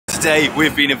Today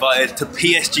we've been invited to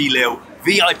PSG Lille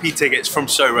VIP tickets from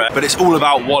Sorare, but it's all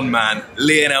about one man,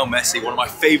 Lionel Messi, one of my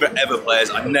favourite ever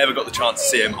players. I never got the chance to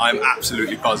see him. I'm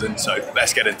absolutely buzzing, so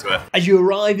let's get into it. As you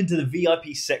arrive into the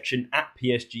VIP section at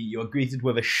PSG, you are greeted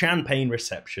with a champagne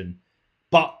reception.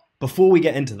 But before we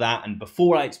get into that, and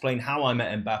before I explain how I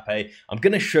met Mbappe, I'm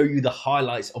going to show you the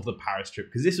highlights of the Paris trip,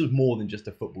 because this was more than just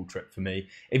a football trip for me.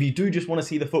 If you do just want to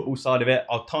see the football side of it,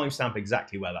 I'll timestamp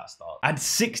exactly where that starts. I had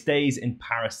 6 days in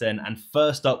Paris then, and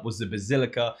first up was the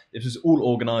Basilica. This was all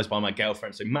organised by my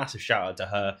girlfriend, so massive shout out to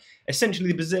her. Essentially,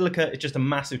 the Basilica is just a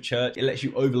massive church. It lets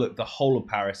you overlook the whole of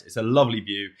Paris. It's a lovely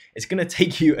view. It's going to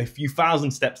take you a few thousand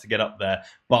steps to get up there,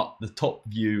 but the top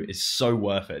view is so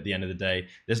worth it at the end of the day.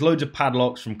 There's loads of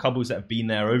padlocks from couples that have been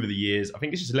there over the years. I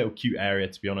think it's just a little cute area,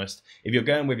 to be honest. If you're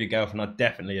going with your girlfriend, I'd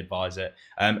definitely advise it.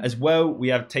 As well, we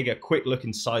have to take a quick look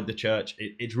inside the church.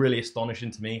 It's really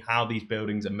astonishing to me how these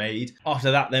buildings are made.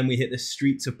 After that, then we hit the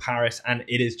streets of Paris, and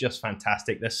it is just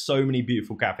fantastic. There's so many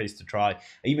beautiful cafes to try. I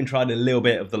even tried a little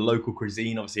bit of the local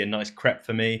cuisine, obviously a nice crepe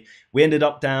for me. We ended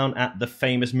up down at the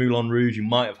famous Moulin Rouge. You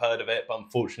might have heard of it, but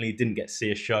unfortunately didn't get to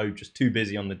see a show, just too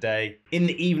busy on the day. In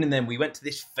the evening then, we went to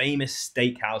this famous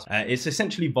steakhouse. It's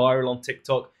essentially viral on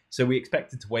TikTok, so we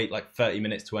expected to wait like 30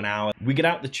 minutes to an hour. We get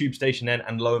out the tube station then,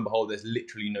 and lo and behold, there's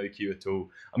literally no queue at all.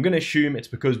 I'm going to assume it's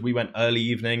because we went early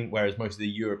evening, whereas most of the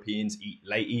Europeans eat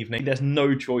late evening. There's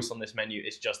no choice on this menu.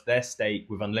 It's just their steak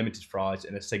with unlimited fries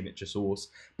and a signature sauce,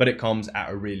 but it comes at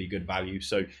a really good value,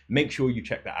 so make sure you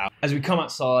check that out. As we come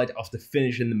outside after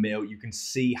finishing the meal, you can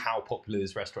see how popular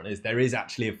this restaurant is. There is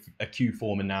actually a queue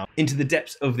forming now. Into the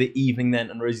depths of the evening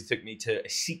then, and Rosie took me to a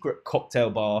secret cocktail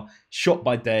bar, shop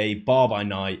by day, bar by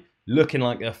night, looking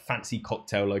like a fancy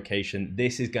cocktail location.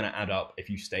 This is going to add up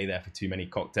if you stay there for too many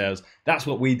cocktails. That's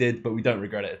what we did, but we don't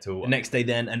regret it at all. The next day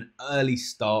then, an early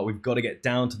start. We've got to get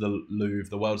down to the Louvre,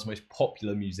 the world's most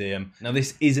popular museum. Now,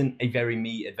 this isn't a very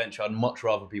me adventure. I'd much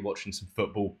rather be watching some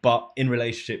football, but in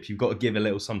relationships, you've got to give a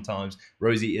little sometimes.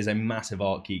 Rosie is a massive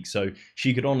art geek, so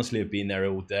she could honestly have been there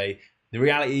all day. The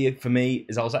reality for me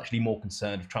is I was actually more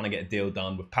concerned with trying to get a deal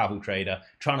done with Pavel Trader,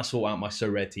 trying to sort out my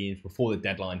Sorare teams before the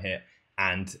deadline hit.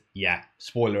 And yeah,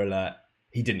 spoiler alert,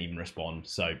 he didn't even respond.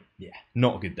 So yeah,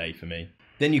 not a good day for me.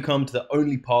 Then you come to the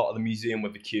only part of the museum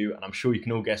with the queue, and I'm sure you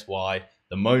can all guess why.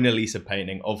 The Mona Lisa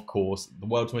painting, of course, the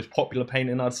world's most popular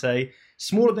painting, I'd say.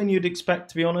 Smaller than you'd expect,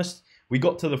 to be honest. We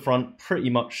got to the front pretty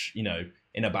much, you know,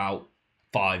 in about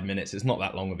 5 minutes. It's not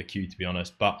that long of a queue, to be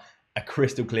honest, but a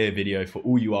crystal clear video for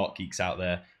all you art geeks out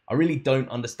there. I really don't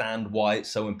understand why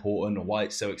it's so important or why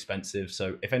it's so expensive.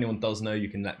 So if anyone does know, you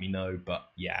can let me know, but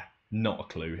yeah. Not a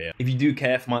clue here. If you do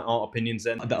care for my art opinions,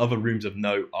 then the other rooms of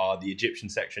note are the Egyptian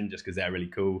section, just because they're really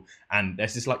cool. And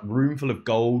there's this like room full of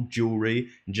gold jewelry,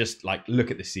 and just like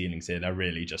look at the ceilings here. They're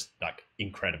really just like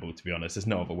incredible, to be honest. There's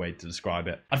no other way to describe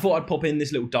it. I thought I'd pop in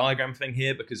this little diagram thing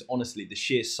here because honestly, the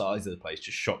sheer size of the place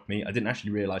just shocked me. I didn't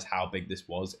actually realize how big this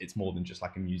was. It's more than just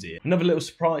like a museum. Another little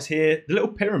surprise here, the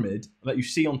little pyramid that you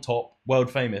see on top,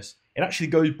 world famous. It actually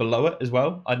goes below it as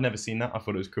well. I'd never seen that. I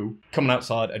thought it was cool. Coming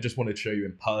outside, I just wanted to show you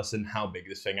in person how big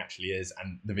this thing actually is,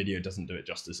 and the video doesn't do it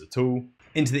justice at all.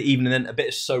 Into the evening then, a bit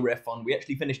of Sorare fun. We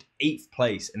actually finished 8th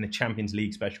place in the Champions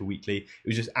League Special Weekly. It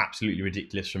was just absolutely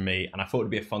ridiculous from me, and I thought it'd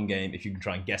be a fun game if you can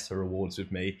try and guess the rewards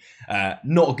with me.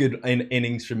 Not a good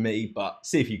innings from me, but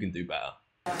see if you can do better.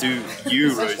 Do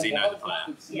you, Rosie, know the player?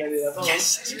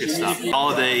 Yes, that's good stuff.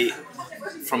 Are they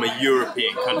from a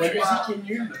European country?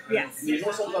 Yes.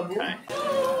 Okay.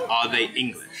 Are they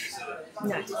English?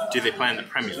 No. Do they play in the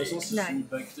Premier League? No.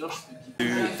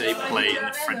 Do they play in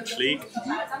the French League?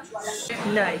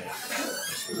 No.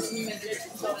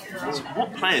 So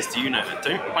what players do you know that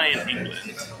don't play in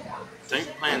England, don't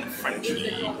play in the French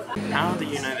League? How do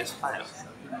you know this player?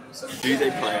 Do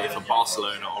they play for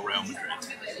Barcelona or Real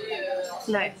Madrid?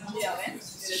 No.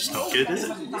 It's just not good, is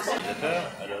it?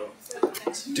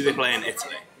 Do they play in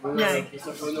Italy? No.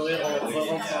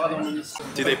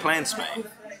 Do they play in Spain?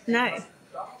 No.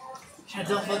 There's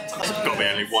got to be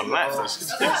only one left.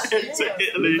 It's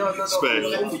Italy, Spain,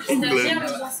 England.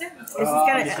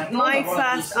 My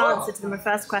first answer to my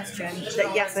first question,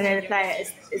 that yes, I know the player,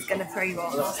 is going to throw you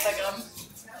off.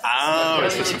 Oh,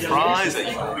 it's a surprise that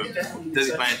you... Does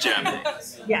he play in Germany?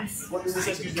 Yes. God,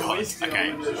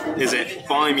 okay. Is it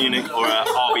Bayern Munich or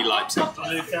RB Leipzig? I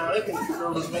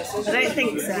don't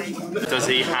think so. Does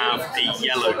he have a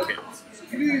yellow kit?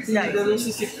 No.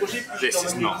 This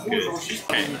is not good.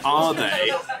 Okay, are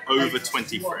they over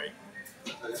 23?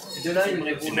 In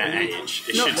their age,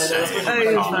 it should say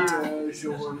over.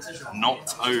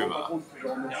 Not over.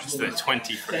 So they're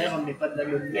 23. And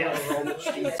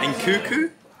Cuckoo?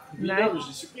 No.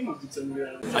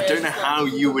 I don't know how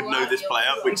you would know this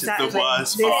player, which Exactly. is the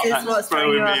worst This part. is That's what's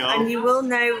throwing throwing me you off. off. And you will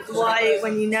know why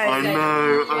when you know. I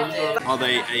know. Are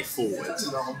they a forward?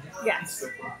 Yes.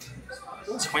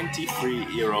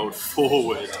 23-year-old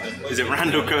forward. Is it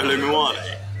Randall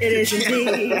Kolo-Muani? It is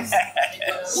indeed.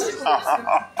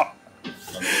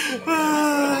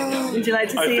 Would you like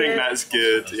to see I think it? that's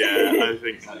good. Yeah, I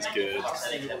think that's good.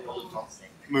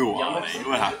 Muani,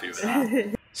 we're happy with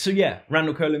that. So yeah,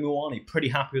 Randall Kolo-Muani, pretty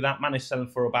happy with that. Managed to sell him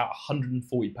for about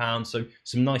 £140, so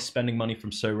some nice spending money from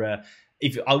Sorare.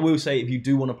 I will say, if you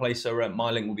do want to play Sorare, my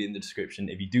link will be in the description.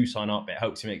 If you do sign up, it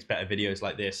helps me make better videos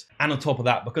like this. And on top of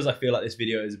that, because I feel like this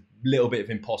video is a little bit of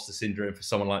imposter syndrome for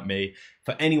someone like me,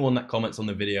 for anyone that comments on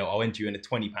the video, I'll enter you in a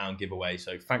 £20 giveaway.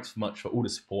 So thanks so much for all the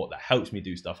support. That helps me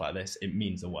do stuff like this. It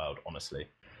means the world, honestly.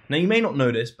 Now, you may not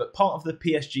know this, but part of the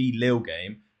PSG Lille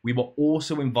game, we were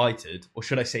also invited, or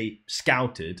should I say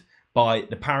scouted, by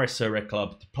the Paris Sorare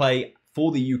club to play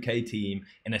for the UK team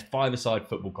in a five-a-side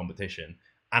football competition.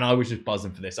 And I was just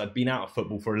buzzing for this. I'd been out of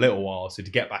football for a little while, so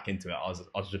to get back into it, I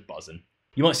was just buzzing.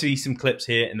 You might see some clips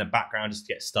here in the background just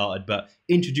to get started, but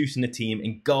introducing the team,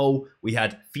 in goal, we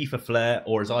had FIFA Flair,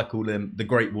 or as I call him, the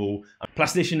Great Wall.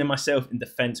 Plastician and myself in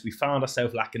defence, we found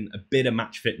ourselves lacking a bit of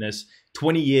match fitness.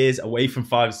 20 years away from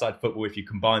five-a-side football if you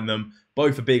combine them.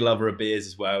 Both a big lover of beers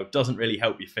as well. Doesn't really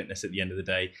help your fitness at the end of the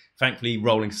day. Thankfully,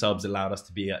 rolling subs allowed us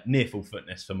to be at near full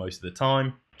fitness for most of the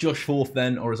time. Josh Forth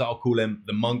then, or as I'll call him,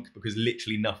 the monk, because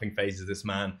literally nothing phases this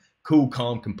man. Cool,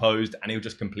 calm, composed, and he'll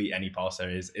just complete any pass there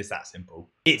is. It's that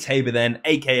simple. It's Haber then,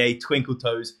 aka Twinkle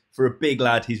Toes. For a big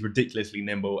lad, he's ridiculously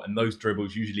nimble, and those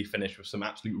dribbles usually finish with some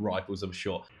absolute rifles of a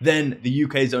shot. Then the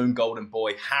UK's own golden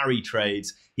boy, Harry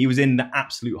Trades. He was in the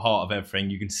absolute heart of everything.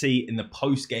 You can see in the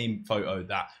post-game photo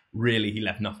that really he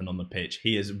left nothing on the pitch.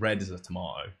 He is red as a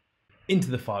tomato.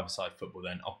 Into the five-a-side football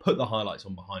then. I'll put the highlights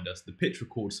on behind us. The pitch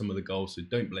records some of the goals, so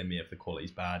don't blame me if the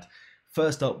quality's bad.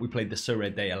 First up, we played the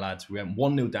Sorare Data lads. We went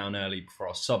 1-0 down early before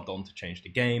I subbed on to change the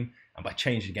game. And by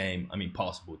change the game, I mean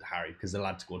pass the ball to Harry, because the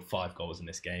lad scored 5 goals in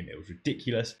this game. It was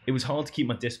ridiculous. It was hard to keep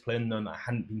my discipline, knowing that I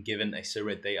hadn't been given a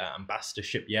Sorare Data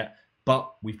ambassadorship yet.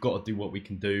 But we've got to do what we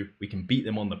can do. We can beat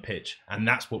them on the pitch. And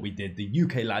that's what we did. The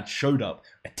UK lads showed up.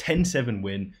 A 10-7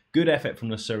 win. Good effort from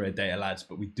the Sorare Data lads,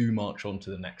 but we do march on to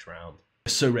the next round.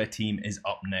 The Sorare team is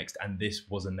up next, and this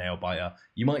was a nail-biter.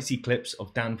 You might see clips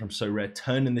of Dan from Sorare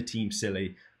turning the team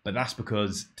silly, but that's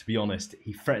because, to be honest,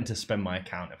 he threatened to spend my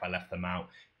account if I left them out.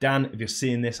 Dan, if you're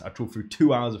seeing this, I trawled through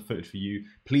 2 hours of footage for you.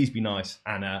 Please be nice,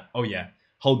 and oh yeah,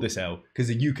 hold this L, because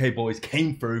the UK boys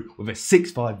came through with a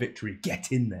 6-5 victory.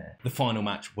 Get in there. The final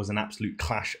match was an absolute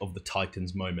clash of the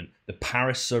titans moment. The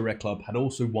Paris Sorare club had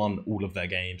also won all of their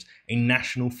games, a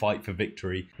national fight for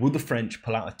victory. Will the French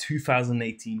pull out a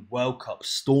 2018 World Cup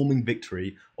storming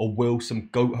victory, or will some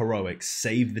GOAT heroics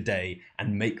save the day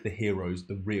and make the heroes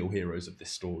the real heroes of this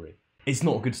story? It's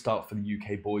not a good start for the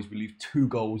UK boys. We lose 2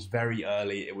 goals very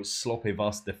early. It was sloppy of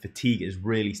us. The fatigue is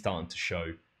really starting to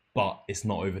show. But it's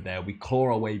not over there. We claw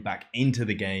our way back into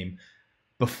the game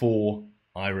before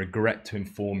I regret to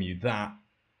inform you that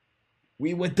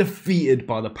we were defeated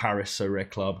by the Paris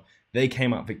Sorare club. They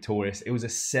came out victorious. It was a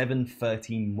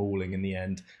 7-13 mauling in the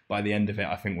end. By the end of it,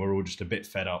 I think we're all just a bit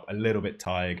fed up, a little bit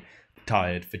tired.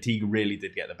 Fatigue really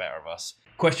did get the better of us.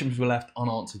 Questions were left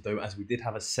unanswered though, as we did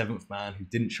have a 7th man who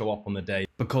didn't show up on the day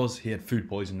because he had food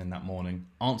poisoning that morning.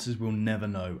 Answers we'll never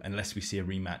know unless we see a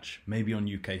rematch, maybe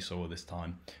on UK soil this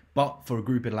time. But for a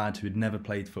group of lads who had never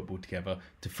played football together,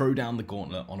 to throw down the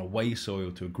gauntlet on away soil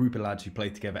to a group of lads who play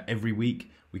together every week,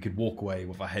 we could walk away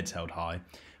with our heads held high.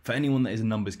 For anyone that is a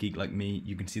numbers geek like me,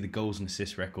 you can see the goals and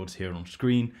assist records here on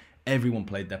screen. Everyone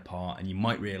played their part, and you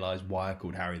might realise why I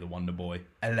called Harry the Wonder Boy.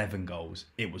 11 goals.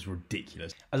 It was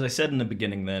ridiculous. As I said in the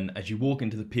beginning then, as you walk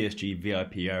into the PSG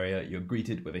VIP area, you're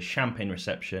greeted with a champagne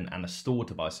reception and a store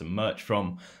to buy some merch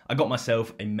from. I got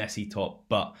myself a messy top,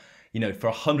 but you know,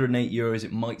 for €108,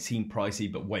 it might seem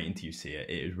pricey, but wait until you see it.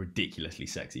 It is ridiculously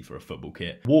sexy for a football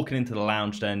kit. Walking into the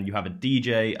lounge then, you have a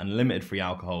DJ, unlimited free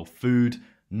alcohol, food,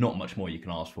 not much more you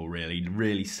can ask for really.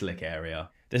 Really slick area.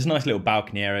 There's a nice little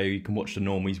balcony area you can watch the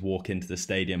normies walk into the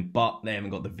stadium, but they haven't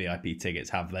got the VIP tickets,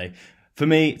 have they? For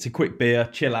me, it's a quick beer,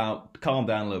 chill out, calm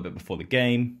down a little bit before the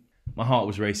game. My heart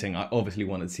was racing. I obviously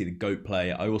wanted to see the GOAT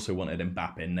play. I also wanted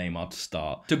Mbappe and Neymar to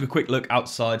start. Took a quick look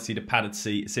outside, see the padded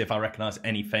seat, see if I recognise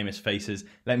any famous faces.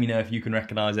 Let me know if you can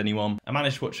recognise anyone. I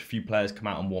managed to watch a few players come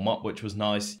out and warm up, which was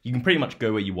nice. You can pretty much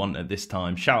go where you want at this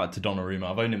time. Shout out to Donnarumma.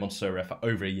 I've owned him on Sorare for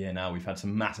over a year now. We've had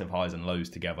some massive highs and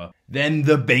lows together. Then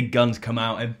the big guns come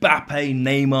out. Mbappe,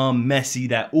 Neymar, Messi,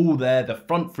 they're all there. The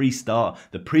front three start.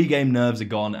 The pre-game nerves are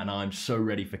gone and I'm so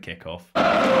ready for kickoff.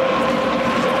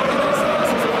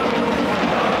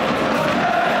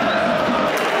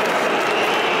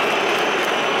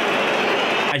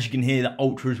 As you can hear, the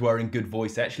ultras were in good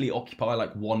voice. They actually occupy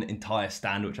like one entire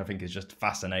stand, which I think is just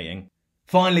fascinating.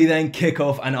 Finally then,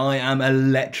 kickoff, and I am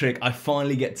electric. I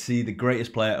finally get to see the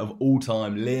greatest player of all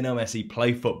time, Lionel Messi,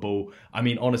 play football. I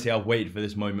mean, honestly, I've waited for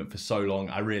this moment for so long.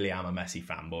 I really am a Messi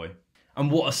fanboy.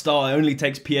 And what a start. It only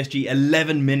takes PSG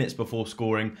 11 minutes before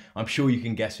scoring. I'm sure you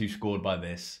can guess who scored by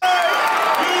this.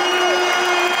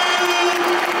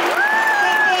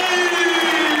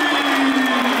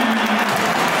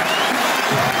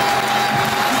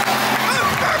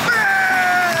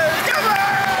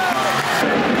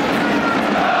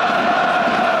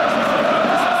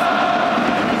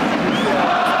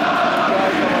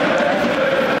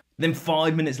 Then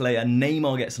 5 minutes later,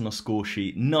 Neymar gets on a score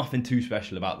sheet. Nothing too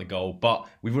special about the goal, but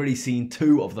we've already seen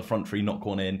 2 of the front 3 not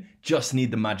gone in. Just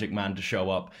need the magic man to show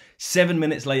up. 7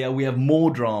 minutes later, we have more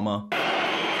drama.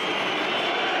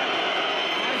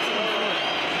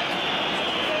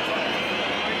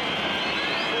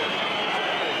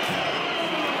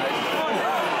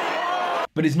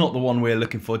 But it's not the one we're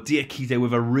looking for. Diakite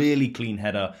with a really clean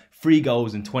header. 3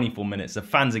 goals in 24 minutes. The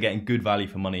fans are getting good value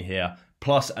for money here.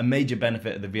 Plus, a major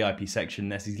benefit of the VIP section,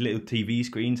 there's these little TV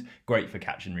screens, great for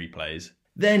catching replays.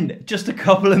 Then, just a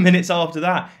couple of minutes after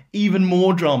that, even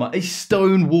more drama, a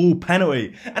stone wall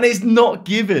penalty, and it's not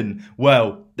given.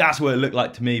 Well, that's what it looked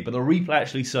like to me, but the replay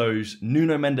actually shows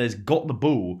Nuno Mendes got the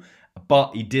ball,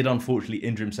 but he did unfortunately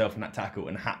injure himself in that tackle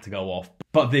and had to go off.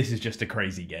 But this is just a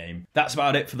crazy game. That's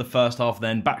about it for the first half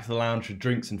then. Back to the lounge for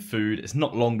drinks and food. It's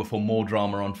not long before more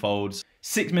drama unfolds.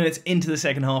 6 minutes into the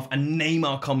second half and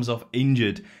Neymar comes off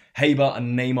injured. Haber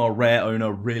and Neymar rare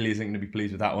owner really isn't going to be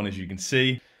pleased with that one, as you can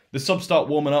see. The subs start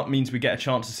warming up means we get a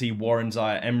chance to see Warren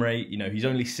Zaire-Emery. You know, he's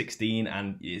only 16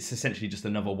 and it's essentially just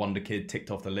another wonder kid ticked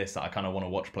off the list that I kind of want to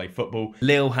watch play football.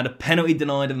 Lille had a penalty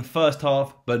denied in the first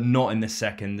half, but not in the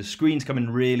second. The screens come in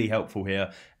really helpful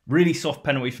here. Really soft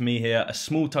penalty for me here. A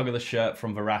small tug of the shirt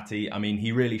from Verratti. I mean,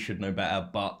 he really should know better,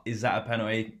 but is that a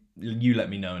penalty? You let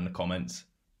me know in the comments.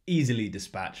 Easily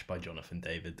dispatched by Jonathan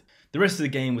David. The rest of the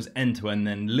game was end-to-end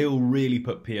then. Lille really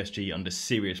put PSG under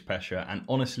serious pressure and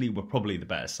honestly were probably the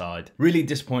better side. Really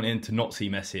disappointing to not see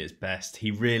Messi at his best.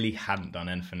 He really hadn't done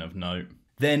anything of note.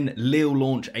 Then Lille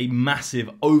launch a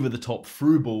massive over-the-top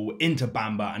through ball into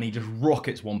Bamba and he just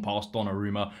rockets one past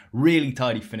Donnarumma. Really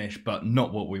tidy finish, but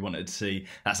not what we wanted to see.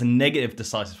 That's a negative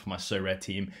decisive for my Sorare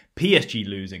team. PSG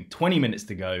losing, 20 minutes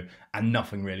to go and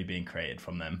nothing really being created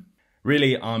from them.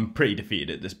 Really, I'm pretty defeated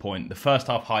at this point. The first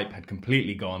half hype had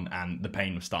completely gone and the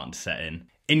pain was starting to set in.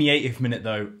 In the 80th minute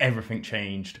though, everything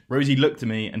changed. Rosie looked at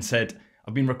me and said,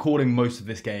 I've been recording most of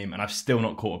this game and I've still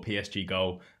not caught a PSG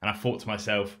goal. And I thought to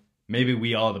myself, maybe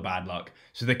we are the bad luck.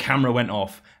 So the camera went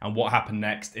off and what happened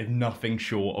next is nothing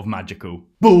short of magical.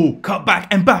 Ball, cut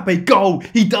back, Mbappe, goal!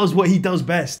 He does what he does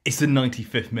best. It's the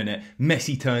 95th minute.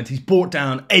 Messi turns, he's brought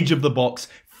down, edge of the box,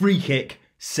 free kick.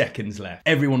 Seconds left.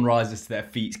 Everyone rises to their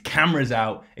feet, cameras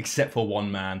out, except for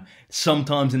one man.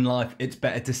 Sometimes in life, it's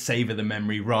better to savor the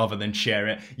memory rather than share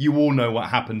it. You all know what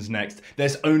happens next.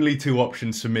 There's only 2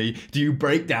 options for me. Do you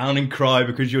break down and cry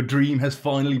because your dream has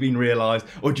finally been realized,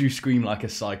 or do you scream like a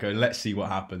psycho? Let's see what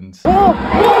happens.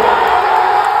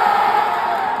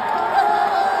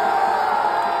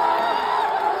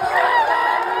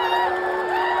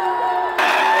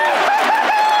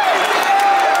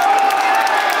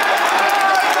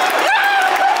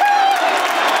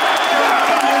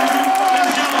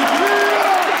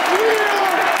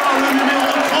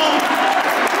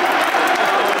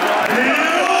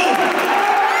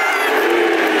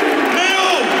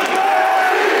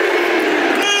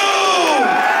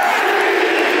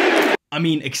 I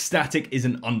mean, ecstatic is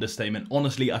an understatement.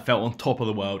 Honestly, I felt on top of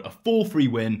the world. A 4-3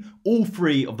 win, all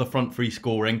 3 of the front 3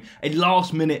 scoring, a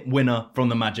last-minute winner from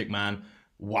the Magic Man.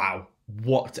 Wow,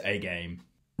 what a game.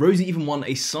 Rosie even won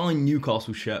a signed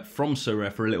Newcastle shirt from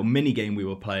Sorare for a little mini-game we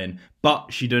were playing,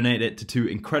 but she donated it to 2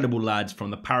 incredible lads from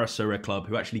the Paris Sorare club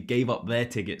who actually gave up their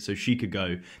ticket so she could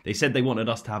go. They said they wanted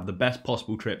us to have the best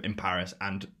possible trip in Paris,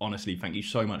 and honestly, thank you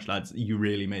so much, lads. You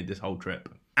really made this whole trip.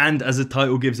 And as the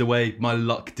title gives away, my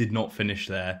luck did not finish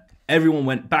there. Everyone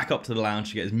went back up to the lounge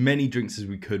to get as many drinks as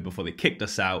we could before they kicked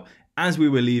us out. As we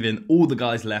were leaving, all the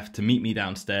guys left to meet me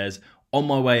downstairs. On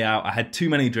my way out, I had too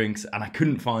many drinks and I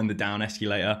couldn't find the down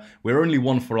escalator. We were only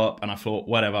 1 floor up and I thought,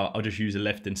 whatever, I'll just use a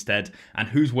lift instead. And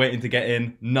who's waiting to get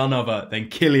in? None other than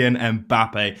Kylian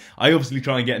Mbappe. I obviously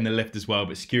try and get in the lift as well,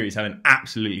 but security's having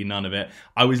absolutely none of it.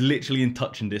 I was literally in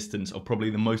touching distance of probably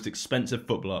the most expensive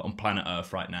footballer on planet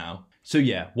Earth right now. So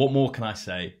yeah, what more can I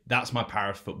say? That's my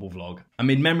Paris football vlog. I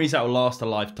made memories that will last a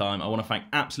lifetime. I want to thank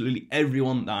absolutely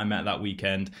everyone that I met that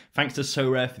weekend. Thanks to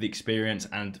Sorare for the experience,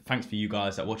 and thanks for you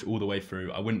guys that watch all the way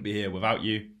through. I wouldn't be here without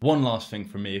you. One last thing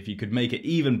from me, if you could make it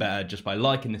even better just by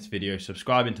liking this video,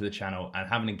 subscribing to the channel, and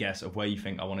having a guess of where you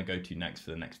think I want to go to next for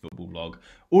the next football vlog.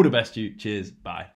 All the best to you. Cheers. Bye.